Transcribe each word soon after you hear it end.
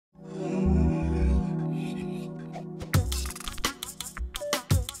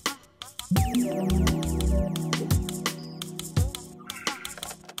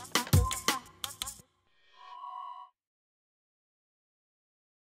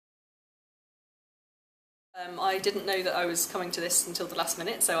I didn't know that I was coming to this until the last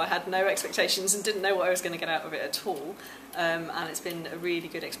minute, so I had no expectations and didn't know what I was going to get out of it at all. And it's been a really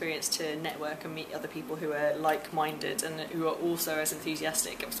good experience to network and meet other people who are like-minded and who are also as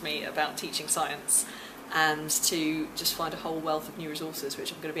enthusiastic as me about teaching science, and to just find a whole wealth of new resources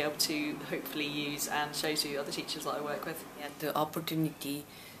which I'm going to be able to hopefully use and show to other teachers that I work with. The opportunity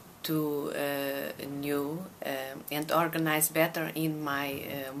to know and organize better in my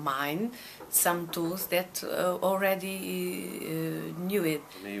mind some tools that already knew it.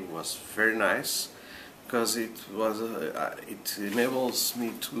 It was very nice because it enables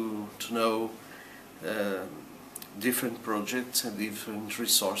me to know different projects and different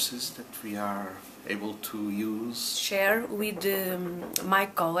resources that we are able to use. Share with my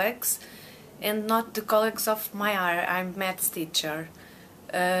colleagues, and not the colleagues of my I'm maths teacher.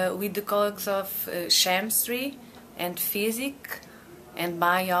 With the colleagues of chemistry and physics and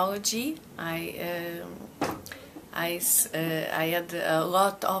biology, I had a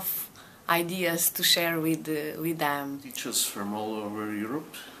lot of ideas to share with them. Teachers from all over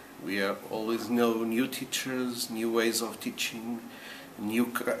Europe. We always know new teachers, new ways of teaching,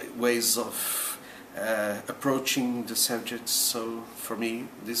 new ways of approaching the subjects. So for me,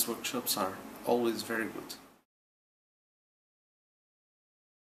 these workshops are always very good.